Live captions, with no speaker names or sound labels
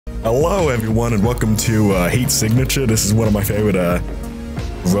Hello everyone and welcome to Heat Signature. This is one of my favorite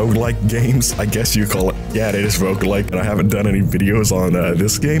roguelike games, I guess you call it. Yeah, it is roguelike, and I haven't done any videos on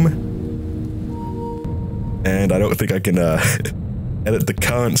this game. And I don't think I can edit the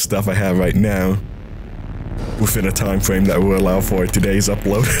current stuff I have right now within a time frame that will allow for today's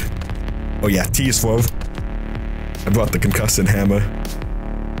upload. Oh yeah, T is for I brought the concussing hammer.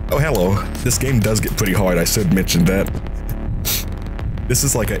 Oh hello, this game does get pretty hard, I should mention that. This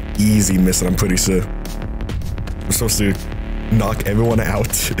is like an easy mission, I'm pretty sure. We're supposed to knock everyone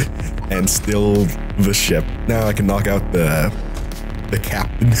out and steal the ship. Now I can knock out the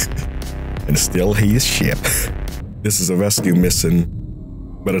captain and steal his ship. This is a rescue mission,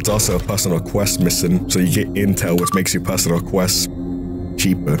 but it's also a personal quest mission, so you get intel which makes your personal quests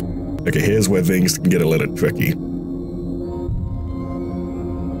cheaper. Okay, here's where things can get a little tricky.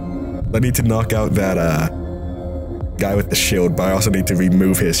 I need to knock out that guy with the shield, but I also need to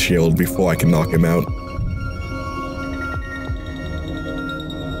remove his shield before I can knock him out.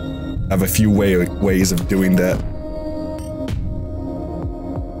 I have a few ways of doing that.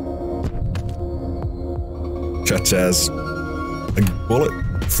 Such as a bullet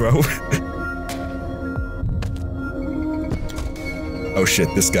throw. Oh shit,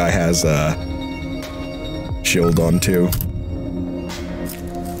 this guy has a shield on too.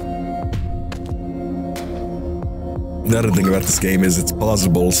 The other thing about this game is it's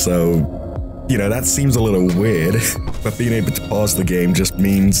pausable, so, you know, that seems a little weird, but being able to pause the game just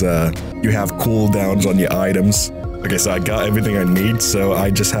means you have cooldowns on your items. Okay, so I got everything I need, so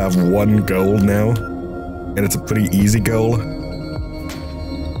I just have one goal now, and it's a pretty easy goal.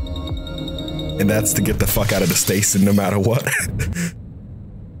 And that's to get the fuck out of the station no matter what.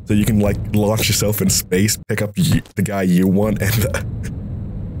 So you can, like, launch yourself in space, pick up the guy you want, and,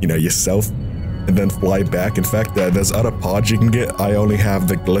 you know, yourself. And then fly back. In fact, there's other pods you can get. I only have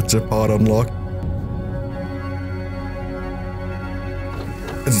the glitcher pod unlocked.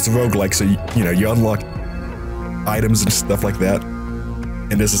 Because it's a roguelike, so you know, you unlock items and stuff like that.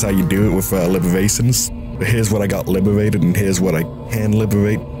 And this is how you do it with liberations. But here's what I got liberated, and here's what I can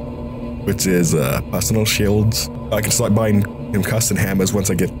liberate, which is personal shields. I can start buying concussing hammers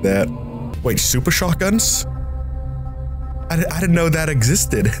once I get that. Wait, super shotguns? I didn't know that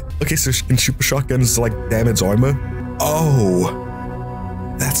existed. Okay, so can super shotguns like damage armor? Oh,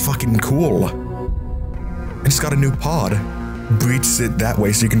 that's fucking cool. I just got a new pod. Breach it that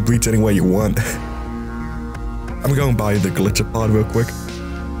way so you can breach anywhere you want. I'm going to buy the glitcher pod real quick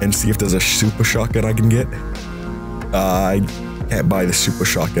and see if there's a super shotgun I can get. I can't buy the super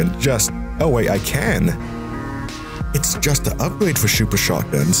shotgun. Oh wait, I can. It's just an upgrade for super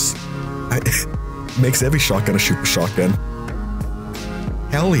shotguns. Makes every shotgun a super shotgun.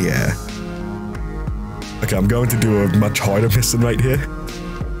 Hell yeah. Okay, I'm going to do a much harder mission right here.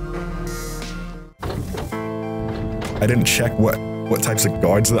 I didn't check what types of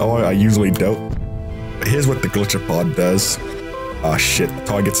guards there are, I usually don't. But here's what the glitcher pod does. Ah shit, the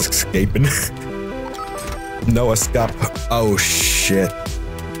target's escaping. No escape. Oh shit.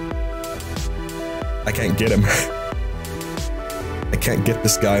 I can't get him. I can't get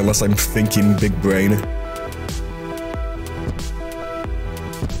this guy unless I'm thinking big brain.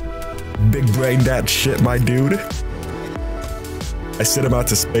 Big brain that shit, my dude. I sent him out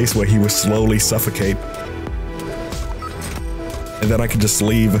to space where he would slowly suffocate. And then I can just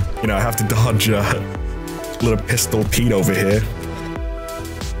leave. You know, I have to dodge little pistol Pete over here.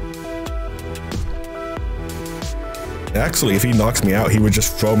 Actually, if he knocks me out, he would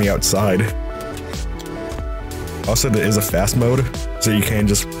just throw me outside. Also, there is a fast mode, so you can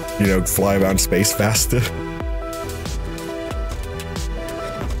just, you know, fly around space faster.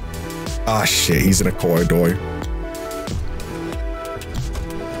 Ah shit, he's in a corridor.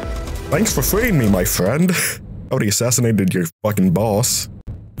 Thanks for freeing me, my friend. Oh, he assassinated your fucking boss.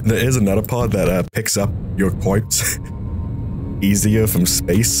 There is another pod that picks up your corpse easier from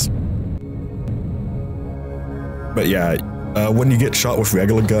space. But yeah, when you get shot with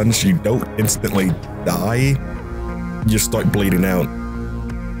regular guns, you don't instantly die. You just start bleeding out.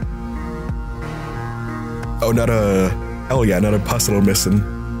 Oh, hell yeah, another personal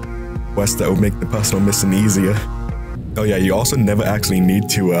mission. Quest that would make the personal mission easier. Oh yeah, you also never actually need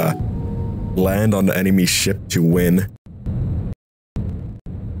to land on the enemy ship to win.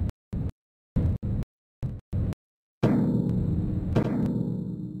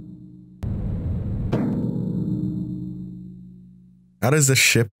 How does the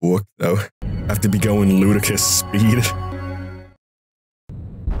ship work though? I have to be going ludicrous speed.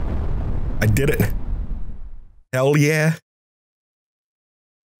 I did it. Hell yeah.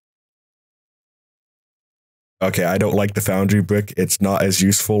 Okay, I don't like the foundry brick. It's not as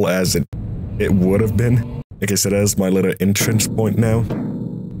useful as it would have been. Okay, so there's my little entrance point now.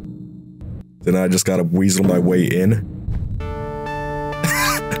 Then I just gotta weasel my way in.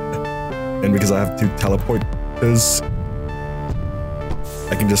 And because I have 2 teleporters,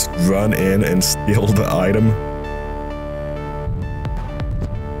 I can just run in and steal the item.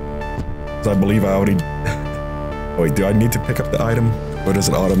 So I believe I already... Oh wait, do I need to pick up the item? Or does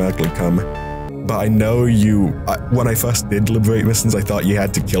it automatically come? But I know when I first did Liberate missions, I thought you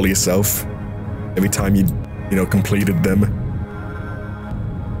had to kill yourself every time you know, completed them.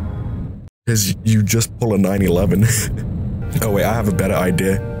 Because you just pull a 9/11. Oh wait, I have a better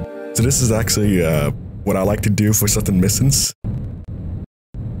idea. So this is actually what I like to do for certain missions.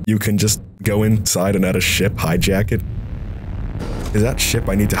 You can just go inside another ship, hijack it. Because that ship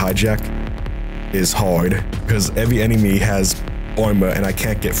I need to hijack is hard. Because every enemy has armor and I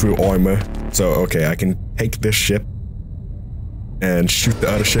can't get through armor. So okay, I can take this ship and shoot the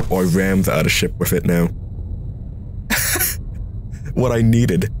other ship or ram the other ship with it now. What I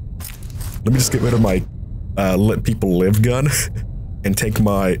needed. Let me just get rid of my let people live gun and take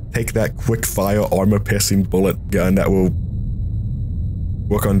that quick fire armor piercing bullet gun that will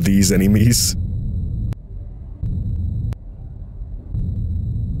work on these enemies.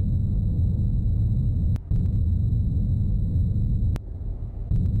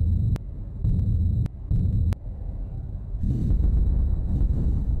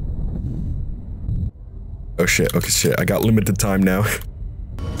 Oh shit, okay shit, I got limited time now.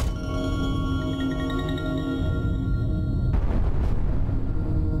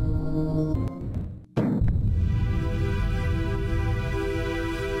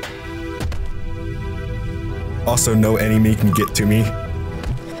 Also, no enemy can get to me.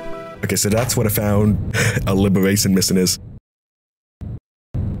 Okay, so that's what I found a liberation mission is.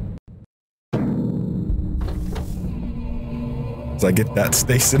 So I get that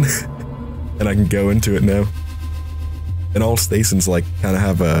station, and I can go into it now. And all stations, like, kind of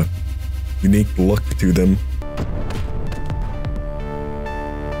have a unique look to them.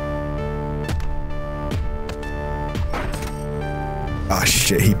 Ah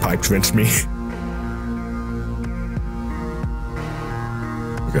shit, he pipe drenched me.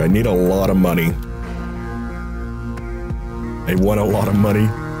 Okay, I need a lot of money. I want a lot of money.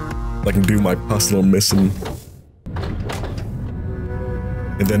 I can do my personal mission.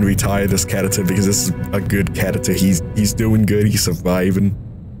 And then retire this character because this is a good character. He's doing good, he's surviving.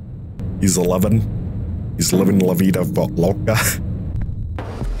 He's 11. He's living La Vida Loca.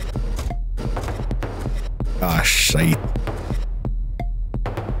 Ah, shite.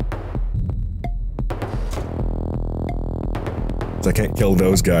 So I can't kill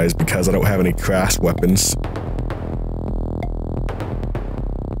those guys because I don't have any crash weapons.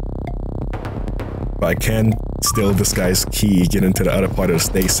 But I can steal this guy's key, get into the other part of the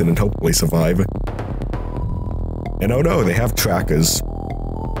station, and hopefully survive. And oh no, they have trackers.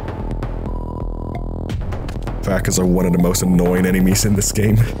 Trackers are one of the most annoying enemies in this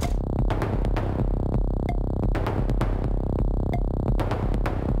game.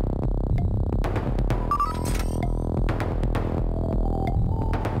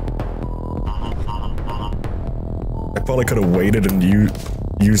 I probably could have waited and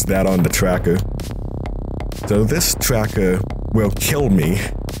used that on the tracker. So this tracker will kill me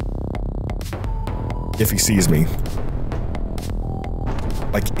if he sees me.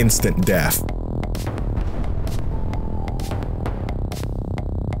 Like instant death.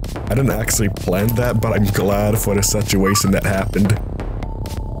 I didn't actually plan that, but I'm glad for the situation that happened.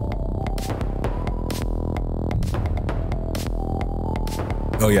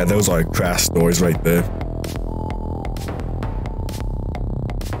 Oh yeah, those are crash doors right there.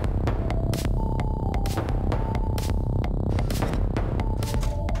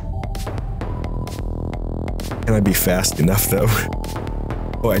 Can I be fast enough though?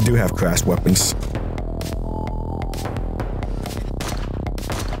 Oh, I do have crash weapons.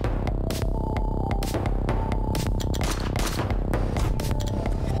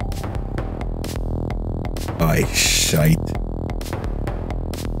 Aye, shite.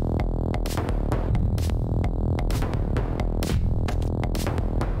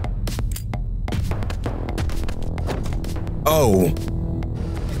 Oh!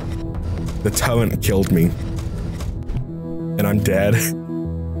 The turret killed me. And I'm dead.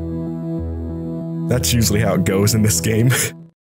 That's usually how it goes in this game.